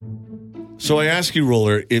So I ask you,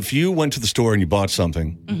 Roller, if you went to the store and you bought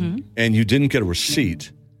something and you didn't get a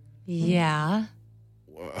receipt, Yeah.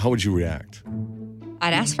 how would you react?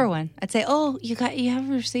 I'd ask for one. I'd say, "Oh, you have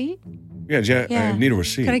a receipt? Yeah, I need a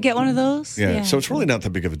receipt. Could I get one of those?" Yeah. So it's really not that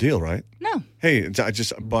big of a deal, right? No. Hey, I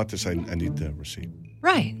just bought this. I need the receipt.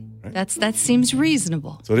 Right. That seems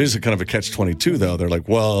reasonable. So it is a kind of a catch-22, though. They're like,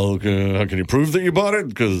 well, can you prove that you bought it?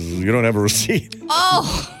 Because you don't have a receipt.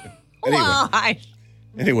 Oh, Anyway. why?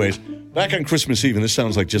 Anyways, back on Christmas Eve, and this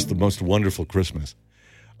sounds like just the most wonderful Christmas.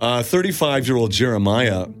 35-year-old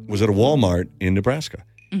Jeremiah was at a Walmart in Nebraska.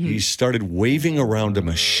 He started waving around a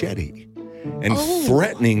machete and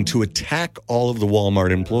threatening to attack all of the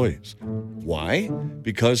Walmart employees. Why?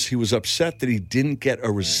 Because he was upset that he didn't get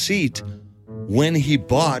a receipt when he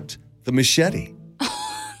bought the machete.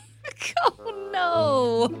 Oh,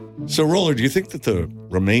 no. So, Roller, do you think that the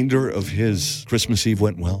remainder of his Christmas Eve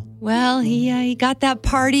went well? Well, he got that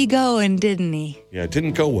party going, didn't he? Yeah, it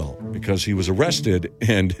didn't go well because he was arrested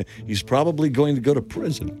and he's probably going to go to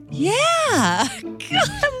prison. Yeah. God,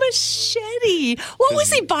 a machete. What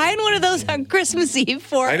was he buying one of those on Christmas Eve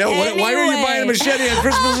for? I know. Why are you anyway? buying a machete on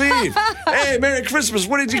Christmas Eve? Hey, Merry Christmas.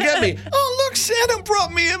 What did you get me? Oh, look, Santa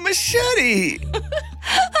brought me a machete.